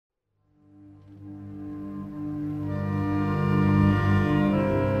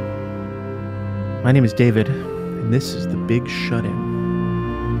My name is David, and this is The Big Shut-In.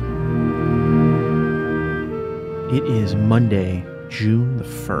 It is Monday, June the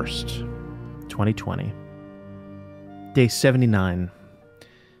 1st, 2020. Day 79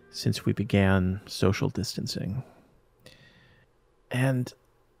 since we began social distancing. And,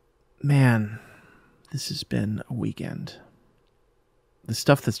 man, this has been a weekend. The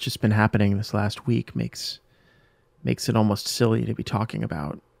stuff that's just been happening this last week makes it almost silly to be talking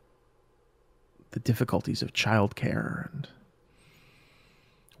about the difficulties of childcare and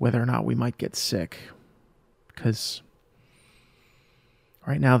whether or not we might get sick. Because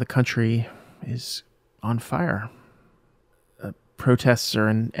right now the country is on fire. Protests are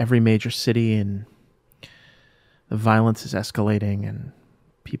in every major city, and the violence is escalating, and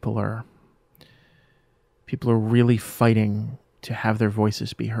people are really fighting to have their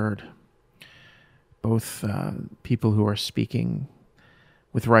voices be heard. Both people who are speaking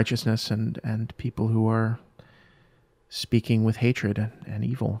with righteousness and people who are speaking with hatred and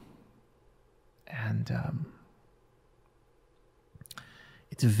evil. And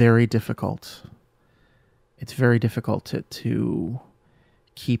it's very difficult. It's very difficult to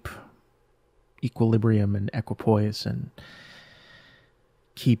keep equilibrium and equipoise and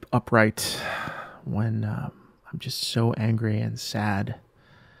keep upright when I'm just so angry and sad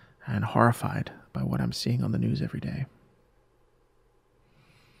and horrified by what I'm seeing on the news every day.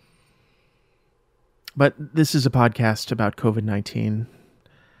 But this is a podcast about COVID-19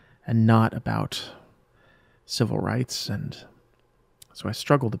 and not about civil rights, and so I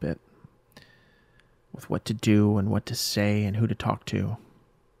struggled a bit with what to do and what to say and who to talk to.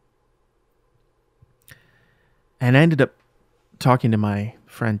 And I ended up talking to my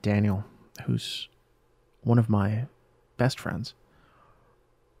friend Daniel, who's one of my best friends.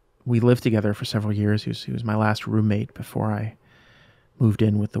 We lived together for several years. He was my last roommate before I moved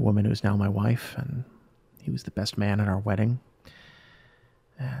in with the woman who is now my wife, and he was the best man at our wedding.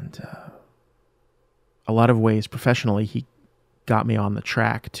 And a lot of ways professionally, he got me on the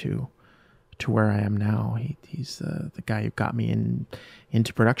track to where I am now. He's the guy who got me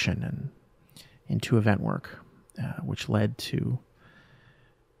into production and into event work, which led to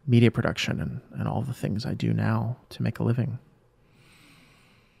media production and all the things I do now to make a living.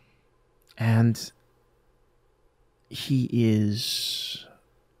 And he is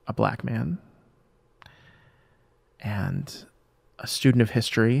a black man and a student of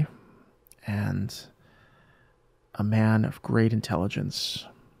history and a man of great intelligence.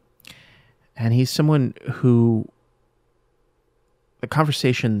 And he's someone who the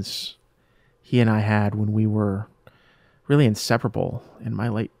conversations he and I had when we were really inseparable in my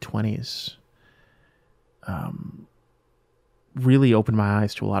late 20s really opened my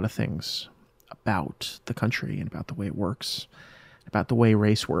eyes to a lot of things about the country and about the way it works, about the way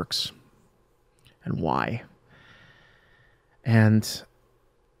race works and why. And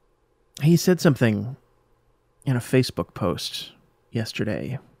he said something in a Facebook post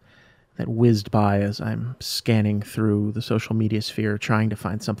yesterday that whizzed by as I'm scanning through the social media sphere, trying to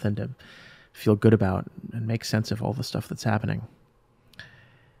find something to feel good about and make sense of all the stuff that's happening.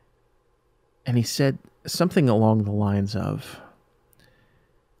 And he said something along the lines of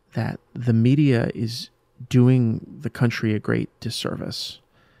that the media is doing the country a great disservice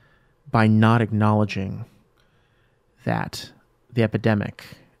by not acknowledging that the epidemic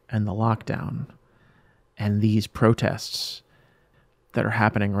and the lockdown and these protests that are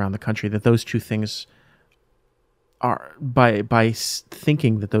happening around the country, that those two things are, by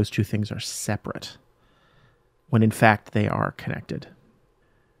thinking that those two things are separate, when in fact they are connected.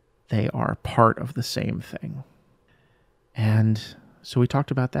 They are part of the same thing. And so we talked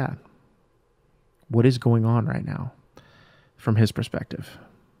about that. What is going on right now from his perspective?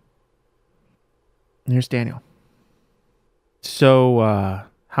 And here's Daniel. So,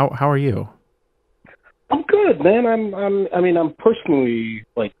 how are you? I'm good, man. I'm personally,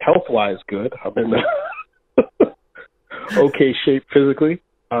 like, health-wise good. I'm in okay shape physically.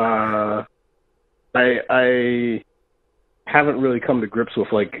 I haven't really come to grips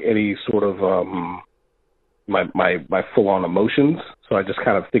with, like, any sort of my full-on emotions. So I just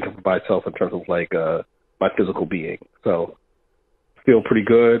kind of think of myself in terms of, like, my physical being. So feel pretty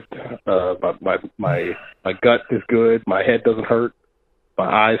good. My gut is good. My head doesn't hurt. My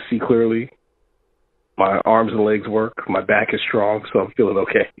eyes see clearly. My arms and legs work. My back is strong, so I'm feeling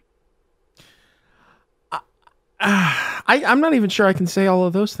okay. I'm not even sure I can say all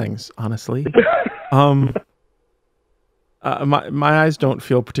of those things, honestly. My eyes don't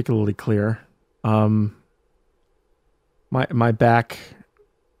feel particularly clear. My back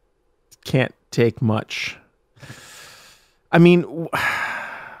can't take much. I mean,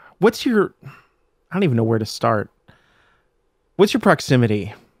 what's your I don't even know where to start. What's your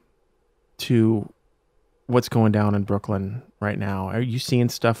proximity to what's going down in Brooklyn right now? Are you seeing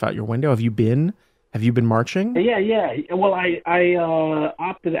stuff out your window? Have you been? Have you been marching? Yeah. Well, I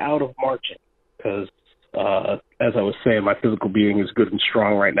opted out of marching because, as I was saying, my physical being is good and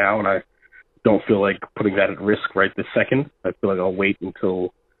strong right now, and I don't feel like putting that at risk right this second. I feel like I'll wait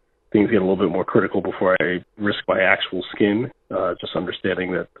until things get a little bit more critical before I risk my actual skin, just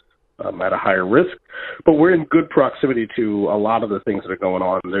understanding that I'm at a higher risk. But we're in good proximity to a lot of the things that are going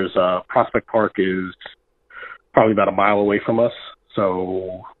on. There's Prospect Park is probably about a mile away from us,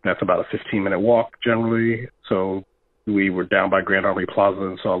 so that's about a 15-minute walk generally. So we were down by Grand Army Plaza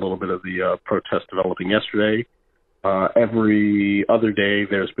and saw a little bit of the protest developing yesterday. Every other day,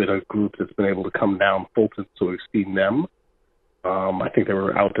 there's been a group that's been able to come down Fulton, so we've seen them. I think they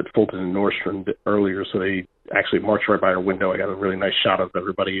were out at Fulton and Nordstrom earlier, so they actually marched right by our window. I got a really nice shot of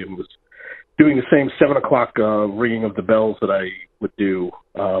everybody and was doing the same 7 o'clock ringing of the bells that I would do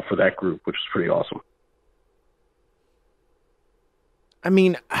for that group, which was pretty awesome. I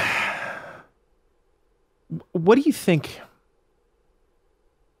mean, what do you think?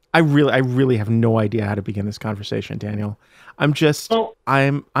 I really have no idea how to begin this conversation, Daniel. I'm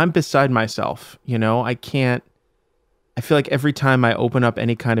beside myself. You know, I feel like every time I open up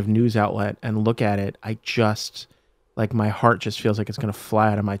any kind of news outlet and look at it, I just, like, my heart just feels like it's going to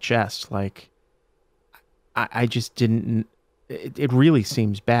fly out of my chest. Like, I just didn't, it really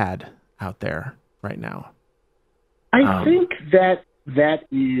seems bad out there right now. I think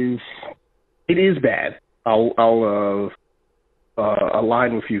it is bad. I'll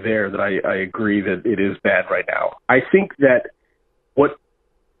align with you there that I agree that it is bad right now. I think that what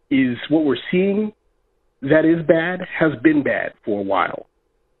we're seeing that is bad has been bad for a while.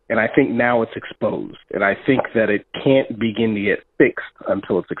 And I think now it's exposed. And I think that it can't begin to get fixed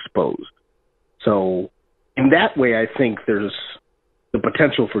until it's exposed. So in that way, I think there's the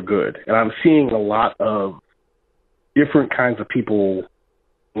potential for good. And I'm seeing a lot of different kinds of people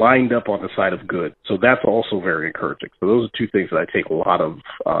lined up on the side of good. So that's also very encouraging. So those are two things that I take a lot of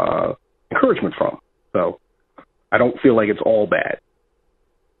encouragement from. So I don't feel like it's all bad.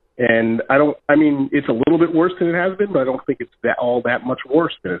 And it's a little bit worse than it has been, but I don't think it's all that much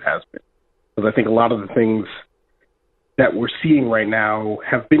worse than it has been. Because I think a lot of the things that we're seeing right now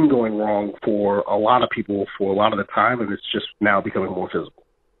have been going wrong for a lot of people for a lot of the time, and it's just now becoming more physical.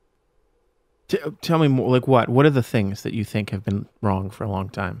 Tell me more, like what? What are the things that you think have been wrong for a long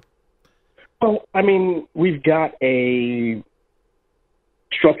time? Well, I mean, we've got a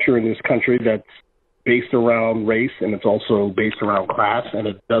structure in this country that's based around race, and it's also based around class, and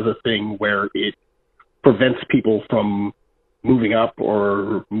it does a thing where it prevents people from moving up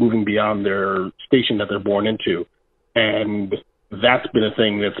or moving beyond their station that they're born into. And that's been a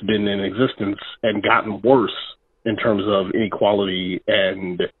thing that's been in existence and gotten worse in terms of inequality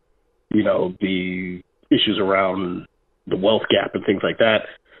and, you know, the issues around the wealth gap and things like that.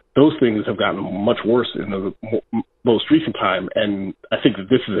 Those things have gotten much worse in the most recent time, and I think that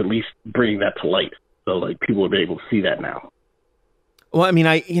this is at least bringing that to light. So, like, people will be able to see that now. Well, I mean,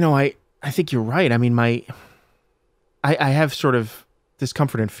 I think you're right. I mean, I have sort of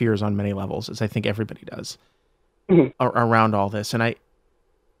discomfort and fears on many levels, as I think everybody does, around all this. And I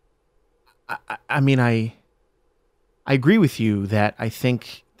agree with you that I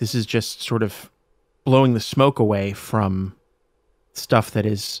think this is just sort of blowing the smoke away from stuff that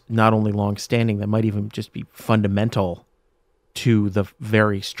is not only long-standing, that might even just be fundamental to the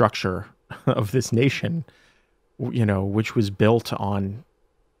very structure of this nation, you know, which was built on,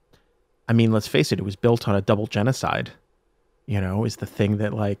 I mean, let's face it, it was built on a double genocide, you know, is the thing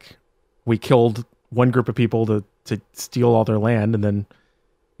that, like, we killed one group of people to steal all their land and then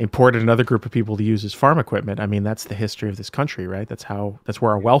imported another group of people to use as farm equipment. I mean, that's the history of this country, right? That's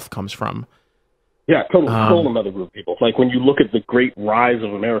where our wealth comes from. Yeah, totally. Stole another group of people. Like, when you look at the great rise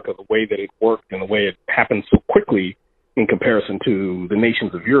of America, the way that it worked and the way it happened so quickly in comparison to the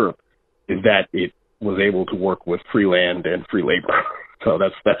nations of Europe, is that it was able to work with free land and free labor. So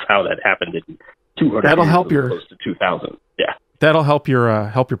that's how that happened in 200 that'll years help as your opposed to 2000. Yeah. That'll help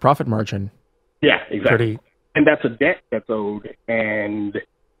your profit margin. Yeah, exactly. And that's a debt that's owed, and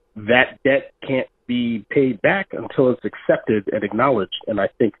that debt can't be paid back until it's accepted and acknowledged. And I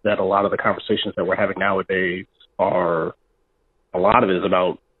think that a lot of the conversations that we're having nowadays a lot of it is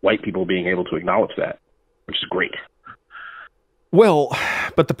about white people being able to acknowledge that, which is great. Well,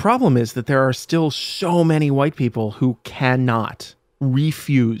 but the problem is that there are still so many white people who cannot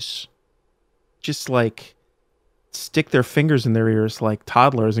refuse, just like stick their fingers in their ears like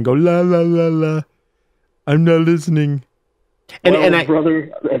toddlers and go, la, la, la, la, I'm not listening. Well, I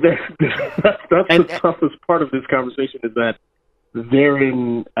brother, that's and the toughest part of this conversation is that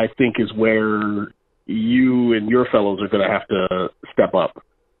therein, I think, is where you and your fellows are going to have to step up.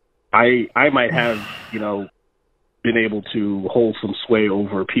 I might have, been able to hold some sway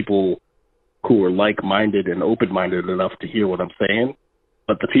over people who are like-minded and open-minded enough to hear what I'm saying,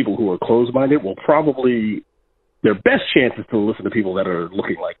 but the people who are closed-minded will probably, their best chance is to listen to people that are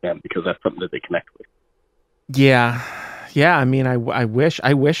looking like them because that's something that they connect with. yeah, yeah. I mean, I wish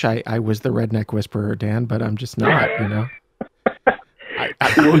I was the redneck whisperer, Dan, but I'm just not.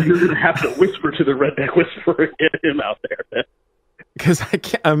 Well, you're going to have to whisper to the redneck whisperer and get him out there. Because I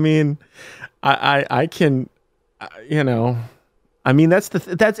can't. I mean, I can. I mean, that's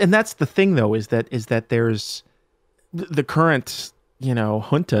the thing though is that there's the current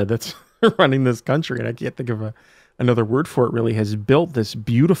junta that's running this country, and I can't think of another word for it. Really, has built this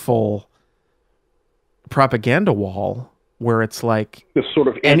beautiful propaganda wall where it's like this sort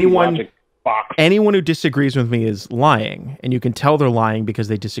of anyone box. Anyone who disagrees with me is lying, and you can tell they're lying because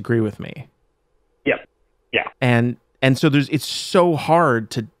they disagree with me. Yep. Yeah. And so it's so hard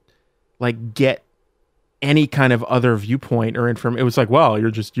to like get any kind of other viewpoint or information. It was like, well,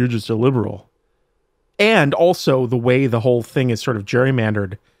 you're just a liberal. And also the way the whole thing is sort of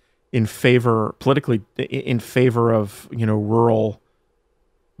gerrymandered politically in favor of, rural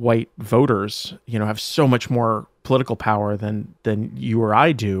white voters, have so much more political power than you or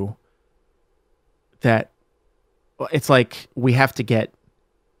I do, that it's like we have to get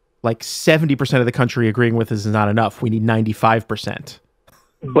like 70% of the country agreeing with us is not enough. We need 95%.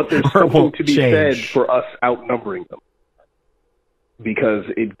 But there's something to be said for us outnumbering them, because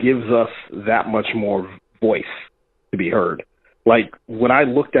it gives us that much more voice to be heard. Like, when I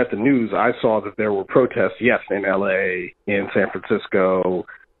looked at the news, I saw that there were protests, yes, in LA, in San Francisco,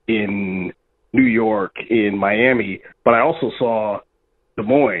 in New York, in Miami, but I also saw Des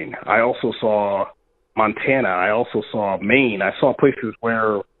Moines. I also saw Montana. I also saw Maine. I saw places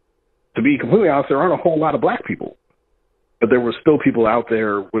where, to be completely honest, there aren't a whole lot of black people. But there were still people out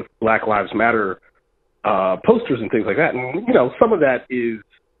there with Black Lives Matter posters and things like that. And, some of that is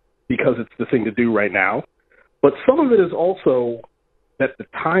because it's the thing to do right now. But some of it is also that the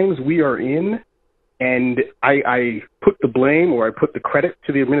times we are in, and I put the blame or I put the credit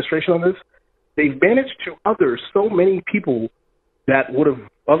to the administration on this, they've managed to other so many people that would have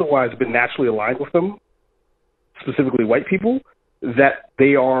otherwise been naturally aligned with them, specifically white people, that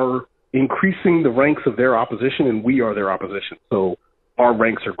they are increasing the ranks of their opposition, and we are their opposition. So our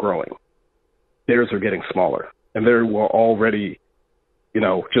ranks are growing. Theirs are getting smaller. And they were already,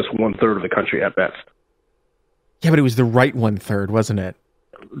 just 1/3 of the country at best. Yeah, but it was the right 1/3, wasn't it?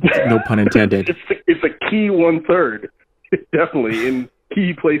 No pun intended. It's a key 1/3, definitely, in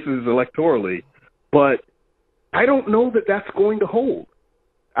key places electorally. But I don't know that that's going to hold.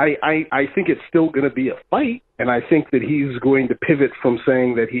 I think it's still going to be a fight, and I think that he's going to pivot from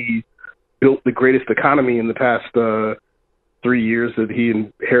saying that he built the greatest economy in the past 3 years that he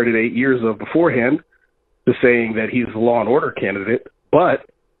inherited 8 years of beforehand to saying that he's the law and order candidate. But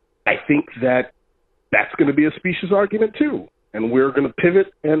I think that that's going to be a specious argument too, and we're going to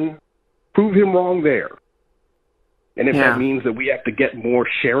pivot and prove him wrong there. And if that means that we have to get more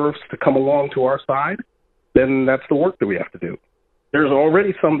sheriffs to come along to our side, then that's the work that we have to do. There's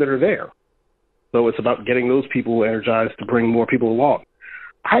already some that are there. So it's about getting those people energized to bring more people along.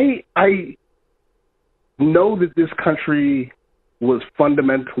 I know that this country was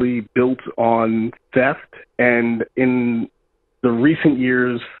fundamentally built on theft, and in the recent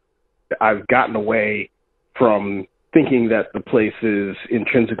years, I've gotten away from thinking that the place is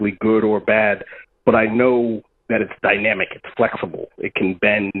intrinsically good or bad, but I know that it's dynamic, it's flexible, it can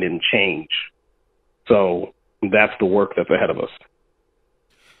bend and change. So that's the work that's ahead of us.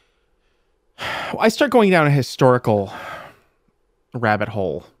 I start going down a historical rabbit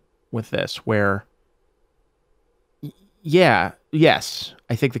hole with this where, yes,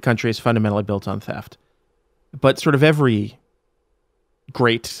 I think the country is fundamentally built on theft, but sort of every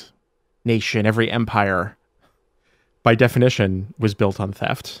great nation, every empire, by definition, was built on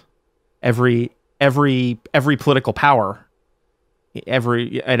theft. Every political power,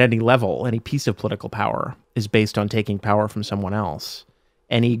 at any level, any piece of political power is based on taking power from someone else.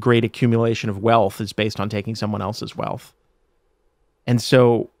 Any great accumulation of wealth is based on taking someone else's wealth. And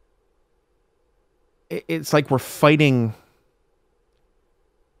so it's like we're fighting.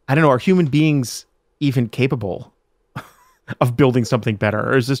 I don't know, are human beings even capable of building something better?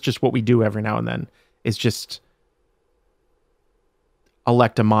 Or is this just what we do every now and then? Is just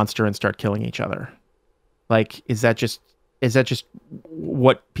elect a monster and start killing each other? Like, is that just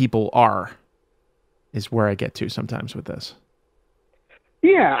what people are? Is where I get to sometimes with this.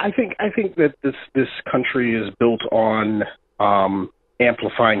 Yeah, I think that this country is built on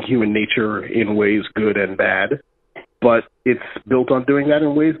amplifying human nature in ways good and bad, but it's built on doing that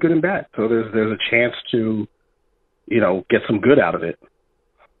in ways good and bad. So there's a chance to, get some good out of it.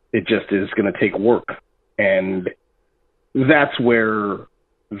 It just is going to take work, and that's where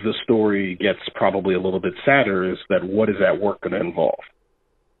the story gets probably a little bit sadder. Is that what is that work going to involve?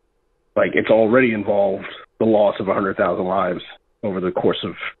 Like, it's already involved the loss of 100,000 lives over the course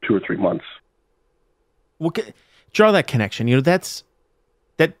of 2 or 3 months. Well, draw that connection. That's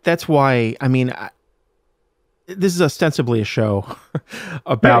why. I mean, this is ostensibly a show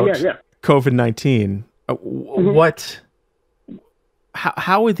about COVID-19. What?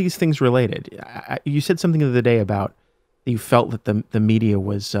 How are these things related? You said something the other day about you felt that the media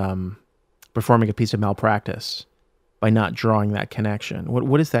was performing a piece of malpractice by not drawing that connection.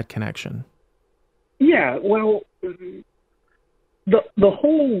 What is that connection? Yeah, well, the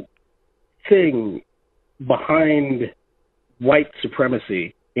whole thing behind white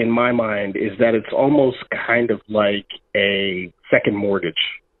supremacy, in my mind, is that it's almost kind of like a second mortgage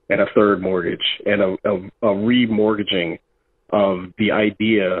and a third mortgage and a remortgaging of the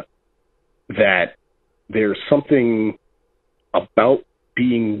idea that there's something about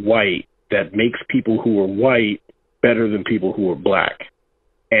being white that makes people who are white better than people who are black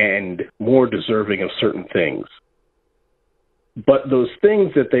and more deserving of certain things. But those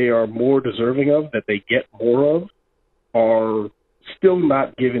things that they are more deserving of, that they get more of, are still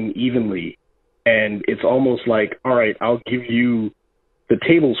not given evenly. And it's almost like, all right, I'll give you the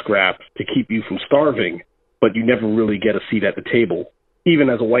table scraps to keep you from starving, but you never really get a seat at the table, even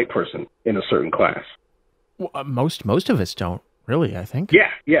as a white person in a certain class. Well, most of us don't, really, I think.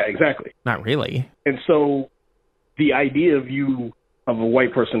 Yeah, exactly. Not really. And so the idea of a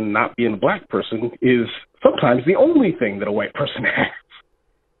white person not being a black person is sometimes the only thing that a white person has.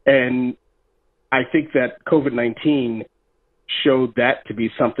 And I think that COVID-19 showed that to be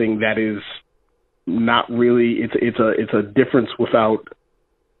something that is not really, it's a difference without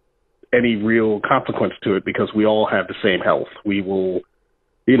any real consequence to it, because we all have the same health. We will,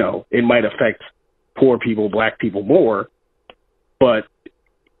 it might affect poor people, black people more, but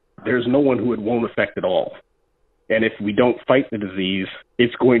there's no one who it won't affect at all. And if we don't fight the disease,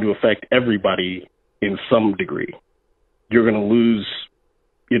 it's going to affect everybody in some degree. You're going to lose,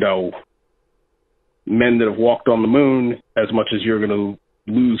 men that have walked on the moon as much as you're going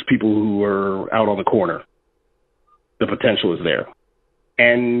to lose people who are out on the corner. The potential is there.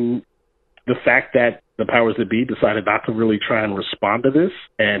 And the fact that the powers that be decided not to really try and respond to this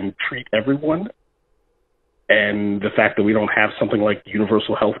and treat everyone, and the fact that we don't have something like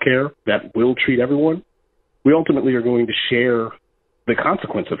universal health care that will treat everyone, we ultimately are going to share the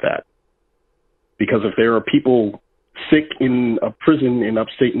consequence of that. Because if there are people sick in a prison in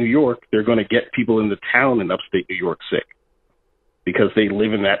upstate New York, they're going to get people in the town in upstate New York sick because they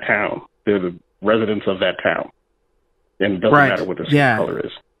live in that town. They're the residents of that town. And it doesn't matter what their skin color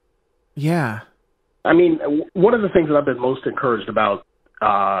is. Yeah. I mean, one of the things that I've been most encouraged about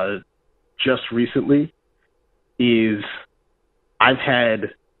just recently is I've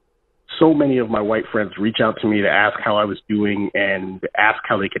had so many of my white friends reach out to me to ask how I was doing and ask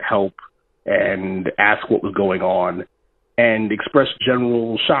how they could help and ask what was going on and express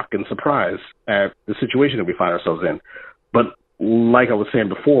general shock and surprise at the situation that we find ourselves in. But like I was saying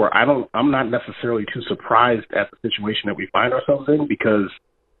before, I'm not necessarily too surprised at the situation that we find ourselves in, because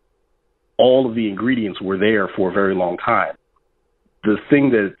all of the ingredients were there for a very long time. The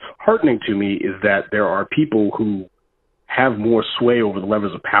thing that's heartening to me is that there are people who have more sway over the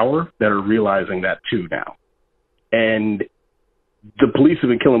levers of power that are realizing that too now. And the police have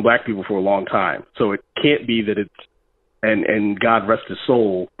been killing black people for a long time. So it can't be that it's, and God rest his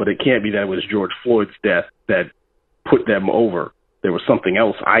soul, but it can't be that it was George Floyd's death that put them over. There was something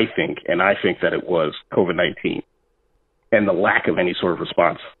else, I think, and I think that it was COVID-19 and the lack of any sort of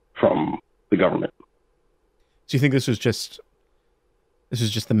response from the government. Do you think this was just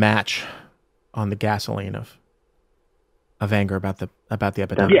the match on the gasoline of anger about the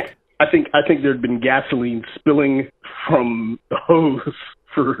epidemic? Yeah, I think there'd been gasoline spilling from the hose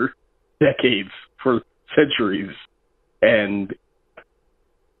for decades, for centuries, and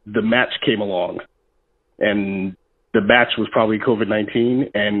the match came along, and the match was probably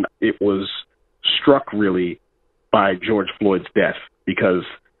COVID-19, and it was struck really by George Floyd's death, because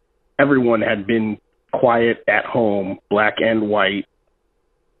everyone had been quiet at home, black and white,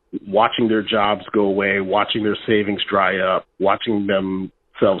 watching their jobs go away, watching their savings dry up, watching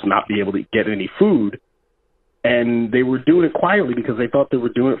themselves not be able to get any food. And they were doing it quietly because they thought they were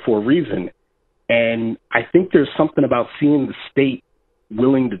doing it for a reason. And I think there's something about seeing the state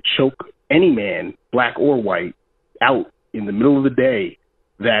willing to choke any man, black or white, out in the middle of the day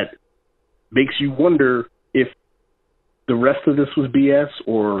that makes you wonder if the rest of this was BS,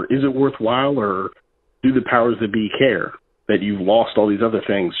 or is it worthwhile, or do the powers that be care that you've lost all these other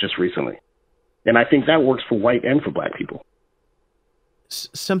things just recently? And I think that works for white and for black people.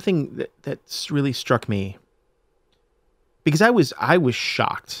 Something that's really struck me, because I was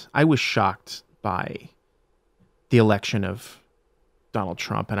shocked. I was shocked by the election of Donald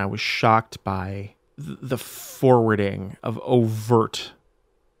Trump, and I was shocked by the forwarding of overtly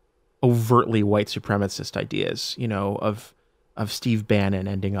white supremacist ideas, of Steve Bannon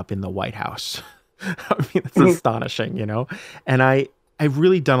ending up in the White House. I mean, it's astonishing, And I've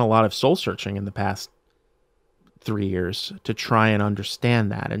really done a lot of soul searching in the past 3 years to try and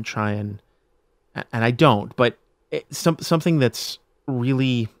understand that, and I don't, but something that's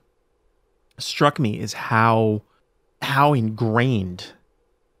really struck me is how ingrained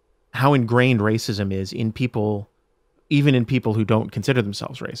racism is in people, even in people who don't consider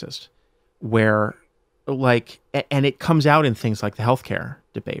themselves racist, where and it comes out in things like the healthcare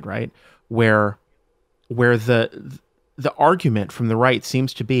debate, right? Where the argument from the right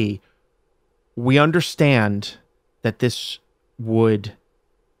seems to be, we understand that this would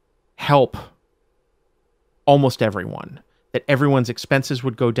help almost everyone, that everyone's expenses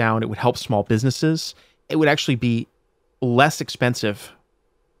would go down. It would help small businesses. It would actually be less expensive,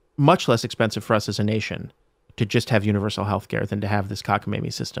 much less expensive for us as a nation to just have universal health care than to have this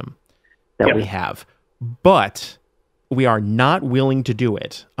cockamamie system that we have. But we are not willing to do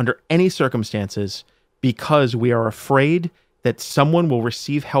it under any circumstances because we are afraid that someone will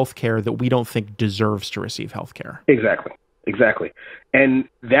receive health care that we don't think deserves to receive health care. Exactly. And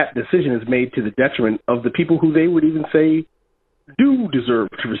that decision is made to the detriment of the people who they would even say do deserve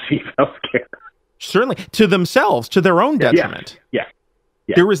to receive health care. Certainly. To themselves, to their own detriment. Yeah.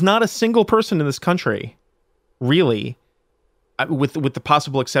 There is not a single person in this country, really, with the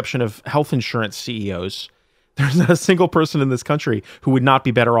possible exception of health insurance CEOs, there's not a single person in this country who would not be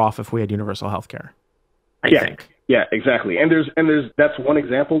better off if we had universal health care. I think. Yeah, exactly. And there's that's one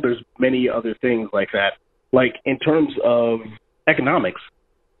example. There's many other things like that. Like in terms of economics,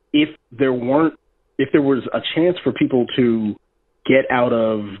 if there was a chance for people to get out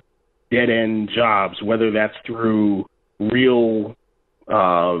of dead-end jobs, whether that's through real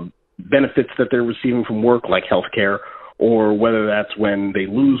benefits that they're receiving from work, like healthcare, or whether that's when they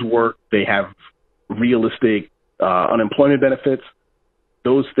lose work, they have realistic unemployment benefits,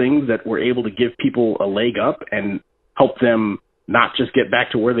 those things that were able to give people a leg up and help them not just get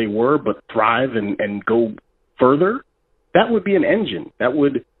back to where they were, but thrive and go further, that would be an engine. That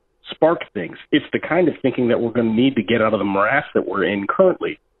would spark things. It's the kind of thinking that we're going to need to get out of the morass that we're in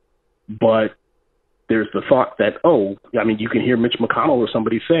currently. But there's the thought that, you can hear Mitch McConnell or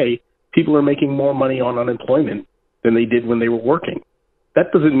somebody say, people are making more money on unemployment than they did when they were working.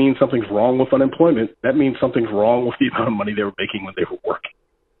 That doesn't mean something's wrong with unemployment. That means something's wrong with the amount of money they were making when they were working.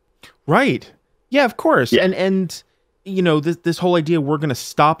 Right. Yeah, of course. Yeah. And this whole idea we're going to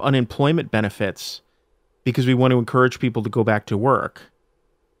stop unemployment benefits because we want to encourage people to go back to work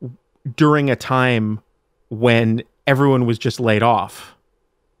during a time when everyone was just laid off.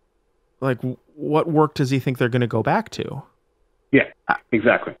 Like, what work does he think they're going to go back to? Yeah,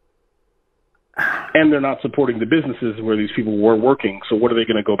 exactly. And they're not supporting the businesses where these people were working, so what are they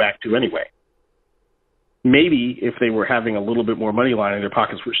going to go back to anyway? Maybe if they were having a little bit more money lying in their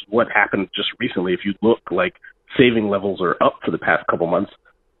pockets, which is what happened just recently, if you look, like saving levels are up for the past couple months,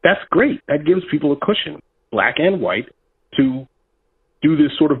 that's great. That gives people a cushion, black and white, to do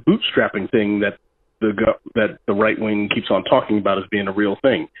this sort of bootstrapping thing that the right wing keeps on talking about as being a real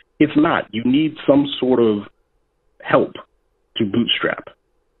thing. It's not. You need some sort of help to bootstrap.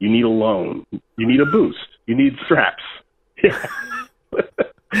 You need a loan. You need a boost. You need straps.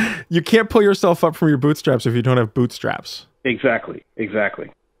 You can't pull yourself up from your bootstraps if you don't have bootstraps. Exactly.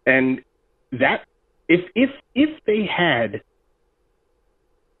 And that if they had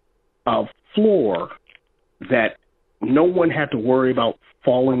a floor that no one had to worry about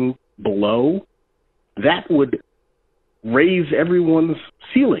falling below, that would raise everyone's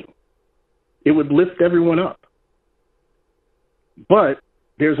ceiling. It would lift everyone up. But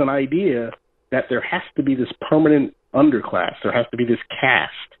there's an idea that there has to be this permanent underclass. There has to be this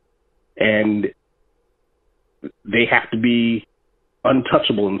caste. And they have to be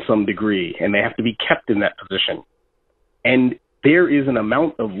untouchable in some degree. And they have to be kept in that position. And there is an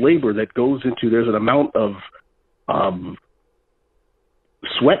amount of labor that goes into, there's an amount of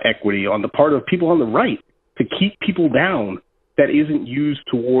sweat equity on the part of people on the right to keep people down that isn't used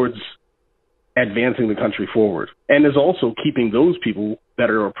towards advancing the country forward, and is also keeping those people that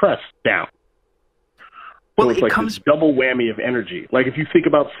are oppressed down. Well, so it's like this double whammy of energy. Like if you think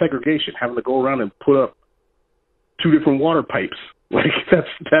about segregation, having to go around and put up 2 different water pipes, like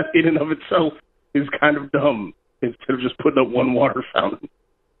that in and of itself is kind of dumb. Instead of just putting up one water fountain,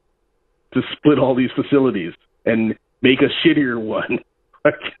 to split all these facilities and make a shittier one.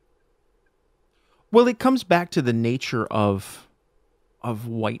 Well, it comes back to the nature of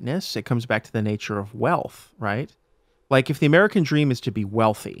whiteness. It comes back to the nature of wealth, right? Like if the American dream is to be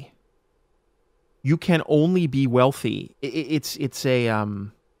wealthy, you can only be wealthy. It's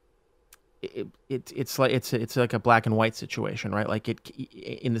like a black and white situation, right? Like it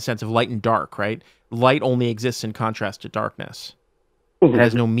in the sense of light and dark, right? Light only exists in contrast to darkness. It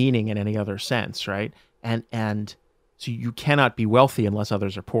has no meaning in any other sense, right? And so you cannot be wealthy unless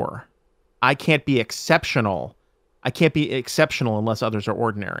others are poor. I can't be exceptional. I can't be exceptional unless others are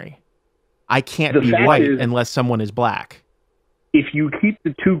ordinary. I can't be white unless someone is black. If you keep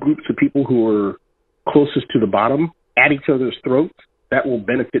the 2 groups of people who are closest to the bottom at each other's throats, that will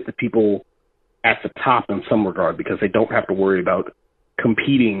benefit the people at the top in some regard, because they don't have to worry about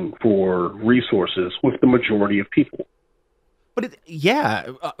competing for resources with the majority of people. But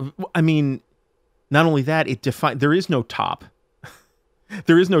I mean, not only that, there is no top.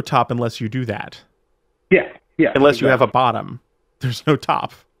 There is no top unless you do that. Yeah. Unless you have a bottom, there's no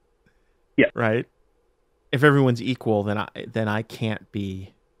top. Yeah. Right? If everyone's equal, then I can't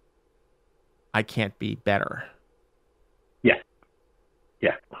be better.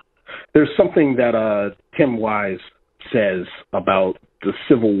 Yeah. There's something that Tim Wise says about the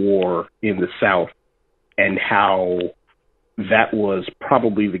Civil War in the South and how that was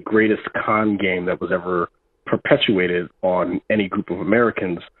probably the greatest con game that was ever perpetuated on any group of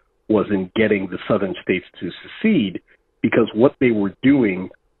Americans, was in getting the southern states to secede, because what they were doing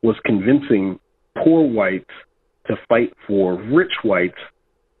was convincing poor whites to fight for rich whites'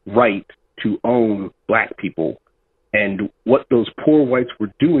 right to own black people. And what those poor whites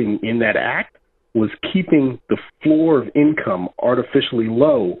were doing in that act was keeping the floor of income artificially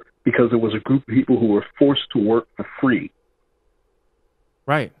low, because there was a group of people who were forced to work for free.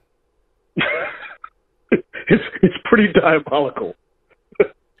 Right. It's pretty diabolical.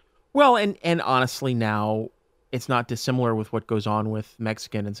 Well, and honestly now, it's not dissimilar with what goes on with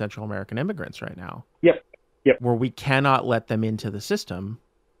Mexican and Central American immigrants right now. Yep. Where we cannot let them into the system,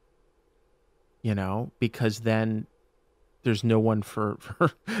 because then there's no one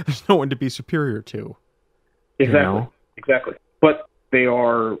there's no one to be superior to. Exactly. But they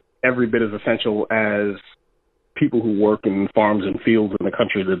are every bit as essential as people who work in farms and fields in the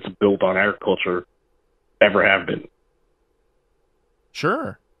country that's built on agriculture ever have been.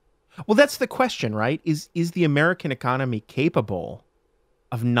 Sure. Well, that's the question, right? Is the American economy capable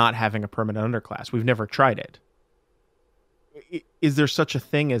of not having a permanent underclass? We've never tried it. Is there such a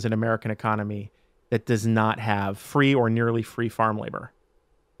thing as an American economy that does not have free or nearly free farm labor?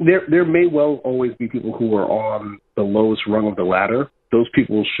 There may well always be people who are on the lowest rung of the ladder. Those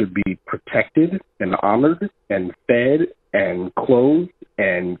people should be protected and honored and fed and clothed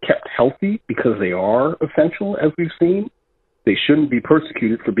and kept healthy, because they are essential, as we've seen. They shouldn't be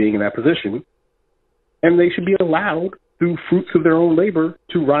persecuted for being in that position, and they should be allowed, through fruits of their own labor,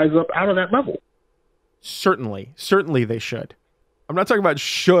 to rise up out of that level. Certainly they should. I'm not talking about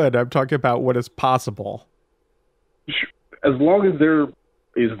should, I'm talking about what is possible. As long as there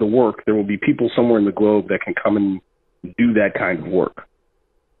is the work, there will be people somewhere in the globe that can come and do that kind of work.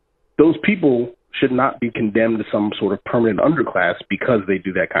 Those people should not be condemned to some sort of permanent underclass because they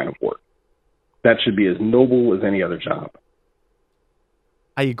do that kind of work. That should be as noble as any other job.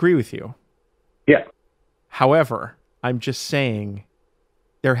 I agree with you. Yeah. However, I'm just saying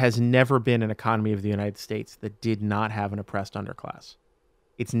there has never been an economy of the United States that did not have an oppressed underclass.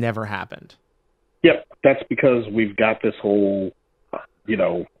 It's never happened. Yep. That's because we've got this whole,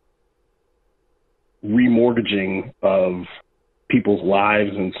 remortgaging of people's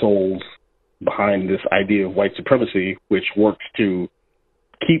lives and souls behind this idea of white supremacy, which works to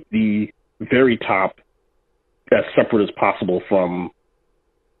keep the very top as separate as possible from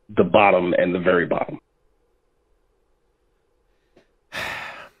the bottom and the very bottom.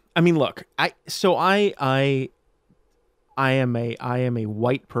 I mean, look, I am a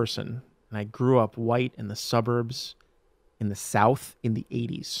white person, and I grew up white in the suburbs in the South in the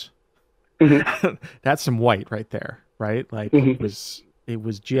 80s. Mm-hmm. That's some white right there, right? Like it was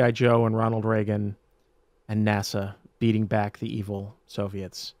G.I. Joe and Ronald Reagan and NASA beating back the evil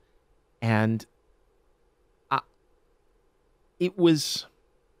Soviets. And I've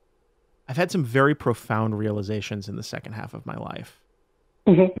had some very profound realizations in the second half of my life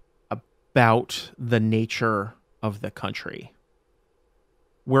about the nature of the country.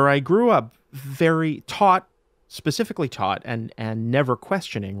 Where I grew up very specifically taught, and never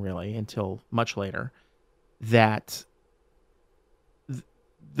questioning really until much later, that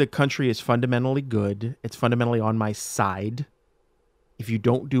the country is fundamentally good. It's fundamentally on my side. If you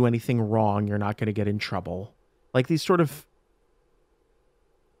don't do anything wrong, you're not going to get in trouble. Like these sort of,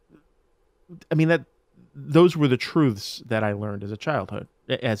 I mean, those were the truths that I learned as a child,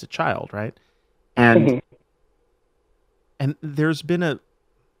 right? And and there's been a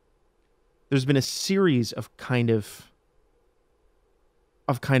series of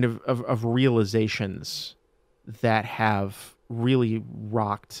realizations that have really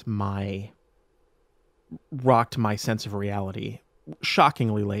rocked my sense of reality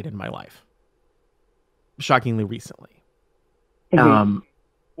shockingly late in my life. Shockingly recently.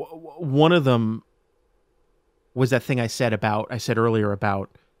 One of them was that thing I said earlier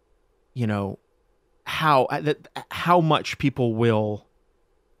about, how much people will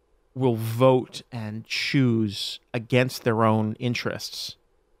vote and choose against their own interests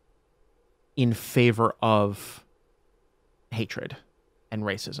in favor of hatred and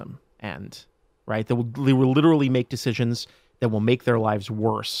racism, and right, they will literally make decisions that will make their lives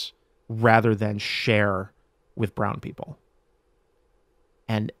worse rather than share with brown people.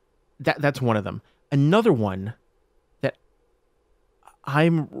 And that's one of them. Another one that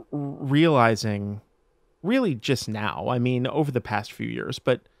I'm realizing really just now, I mean, over the past few years,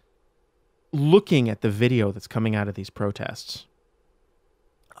 but looking at the video that's coming out of these protests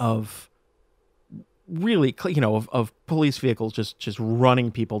of really, of police vehicles just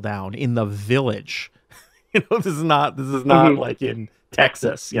running people down in the village. This is not like in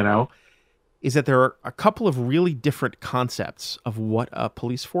Texas, is that there are a couple of really different concepts of what a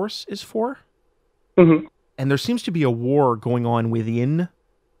police force is for. And there seems to be a war going on within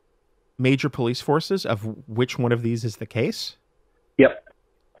major police forces of which one of these is the case. Yep.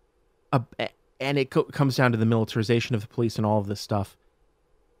 And it comes down to the militarization of the police and all of this stuff.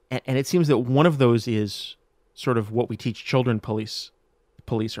 And it seems that one of those is sort of what we teach children police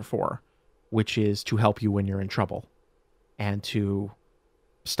are for, which is to help you when you're in trouble and to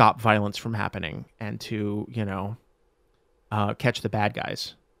stop violence from happening and to, catch the bad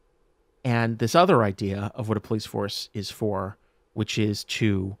guys. And this other idea of what a police force is for, which is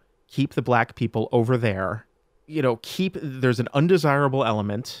to keep the black people over there, there's an undesirable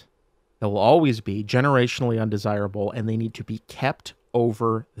element that will always be generationally undesirable, and they need to be kept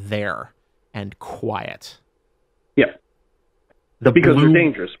over there and quiet. Yeah. Because they're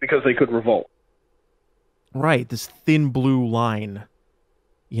dangerous, because they could revolt. Right. This thin blue line,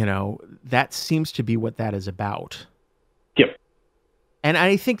 that seems to be what that is about. Yep. And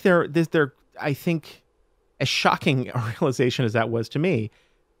I think I think as shocking a realization as that was to me,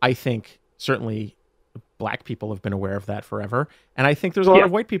 I think certainly black people have been aware of that forever. And I think there's a lot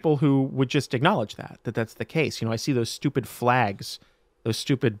of white people who would just acknowledge that that's the case. I see those stupid flags, those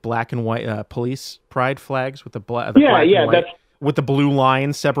stupid black and white police pride flags with the black and white, with the blue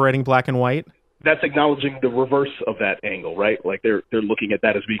line separating black and white. That's acknowledging the reverse of that angle, right? Like they're looking at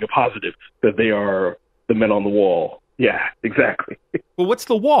that as being a positive, that they are the men on the wall. Yeah, exactly. Well, what's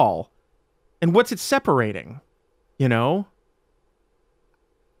the wall? And what's it separating?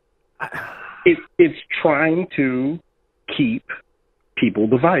 It's trying to keep people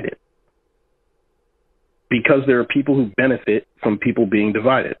divided, because there are people who benefit from people being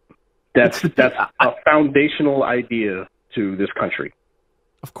divided. That's a foundational idea to this country.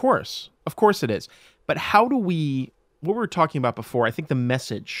 Of course it is. But what we were talking about before, I think the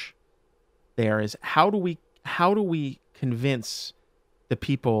message there is how do we convince the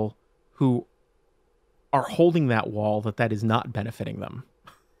people who are holding that wall that is not benefiting them?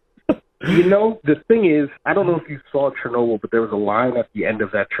 The thing is, I don't know if you saw Chernobyl, but there was a line at the end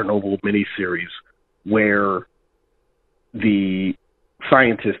of that Chernobyl miniseries where the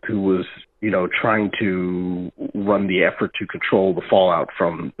scientist who was, trying to run the effort to control the fallout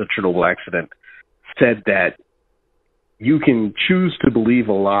from the Chernobyl accident said that you can choose to believe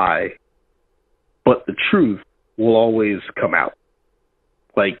a lie, but the truth will always come out.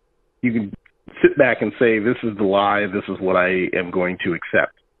 Like, you can sit back and say, this is the lie, this is what I am going to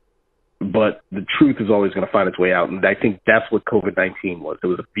accept. But the truth is always going to find its way out. And I think that's what COVID-19 was. It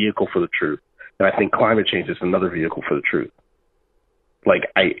was a vehicle for the truth. And I think climate change is another vehicle for the truth. Like,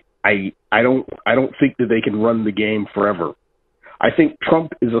 I don't think that they can run the game forever. I think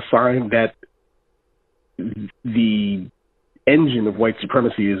Trump is a sign that the engine of white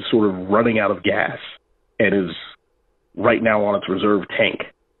supremacy is sort of running out of gas and is right now on its reserve tank,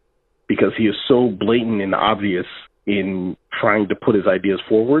 because he is so blatant and obvious in trying to put his ideas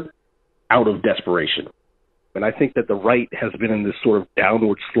forward. out of desperation. And I think that the right has been in this sort of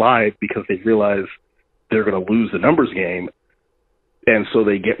downward slide because they realize they're going to lose the numbers game. And so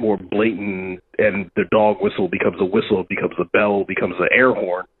they get more blatant, and the dog whistle becomes a whistle, becomes a bell, becomes an air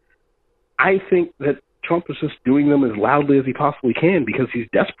horn. I think that Trump is just doing them as loudly as he possibly can because he's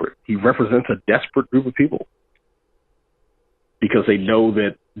desperate. He represents a desperate group of people because they know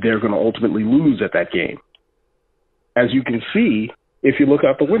that they're going to ultimately lose at that game. As you can see, if you look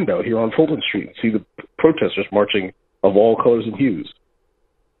out the window here on Fulton Street and see the protesters marching of all colors and hues.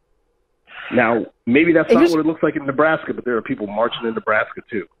 Now, maybe that's not what it looks like in Nebraska, but there are people marching in Nebraska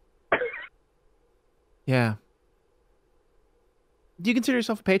too. Yeah. Do you consider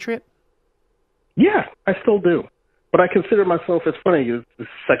yourself a patriot? Yeah, I still do. But I consider myself, it's funny, it's the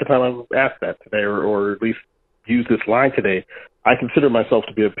second time I've asked that today, or at least used this line today. I consider myself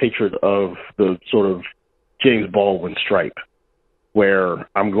to be a patriot of the sort of James Baldwin stripe, where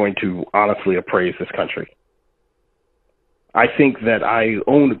I'm going to honestly appraise this country. I think that I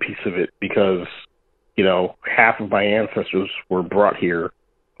own a piece of it because, you know, half of my ancestors were brought here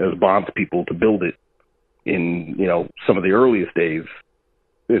as bondspeople to build it in, you know, some of the earliest days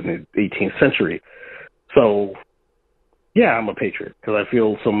in the 18th century. So, yeah, I'm a patriot because I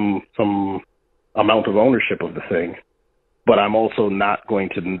feel some amount of ownership of the thing, but I'm also not going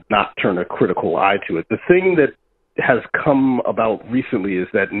to not turn a critical eye to it. The thing that has come about recently is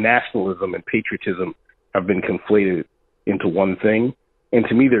that nationalism and patriotism have been conflated into one thing, and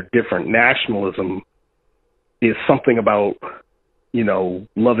to me they're different. Nationalism is something about, you know,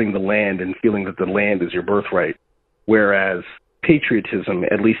 loving the land and feeling that the land is your birthright, whereas patriotism,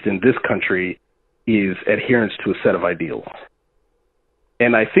 at least in this country, is adherence to a set of ideals.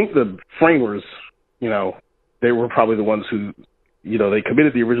 And I think the framers, you know, they were probably the ones who, you know, they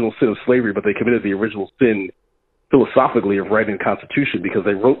committed the original sin of slavery, but they committed the original sin philosophically of writing the Constitution because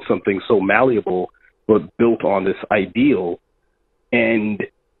they wrote something so malleable but built on this ideal, and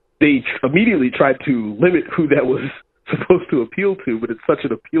they immediately tried to limit who that was supposed to appeal to, but it's such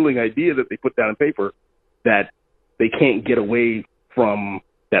an appealing idea that they put down on paper that they can't get away from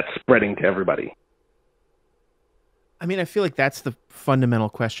that spreading to everybody. I mean, I feel like that's the fundamental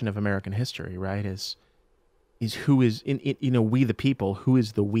question of American history, right? Is who is in you know, we the people, who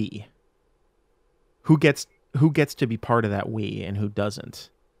is the we? Who gets to be part of that we and who doesn't?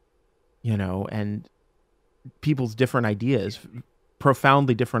 You know, and people's different ideas,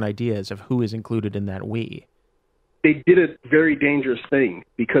 profoundly different ideas of who is included in that we. They did a very dangerous thing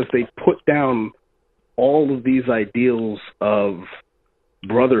because they put down all of these ideals of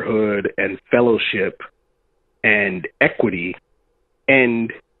brotherhood and fellowship and equity,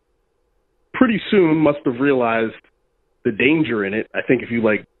 and pretty soon must have realized the danger in it. I think if you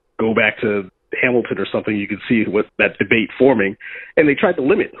like go back to Hamilton or something, you could see what that debate forming, and they tried to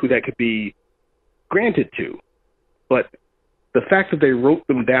limit who that could be granted to. But the fact that they wrote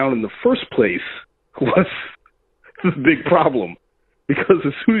them down in the first place was a big problem, because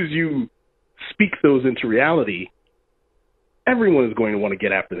as soon as you speak those into reality, everyone is going to want to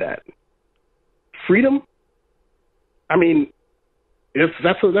get after that. Freedom, I mean,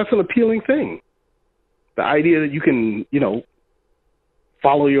 that's an appealing thing. The idea that you can, you know,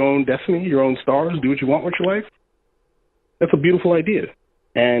 follow your own destiny, your own stars, do what you want with your life, that's a beautiful idea.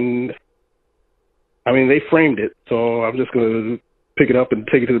 And, I mean, they framed it, so I'm just going to pick it up and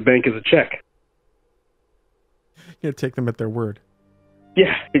take it to the bank as a check. Yeah, take them at their word.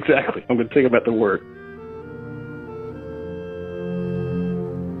 Yeah, exactly. I'm going to take them at their word.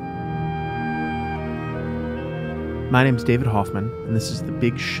 My name's David Hoffman, and this is The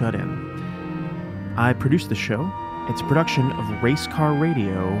Big Shut-In. I produce the show. It's a production of Race Car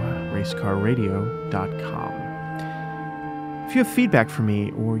Radio, racecarradio.com. If you have feedback for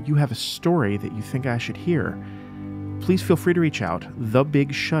me, or you have a story that you think I should hear, please feel free to reach out,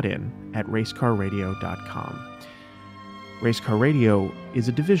 thebigshutin@racecarradio.com. Race Car Radio is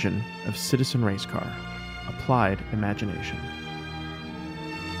a division of Citizen Race Car, Applied Imagination.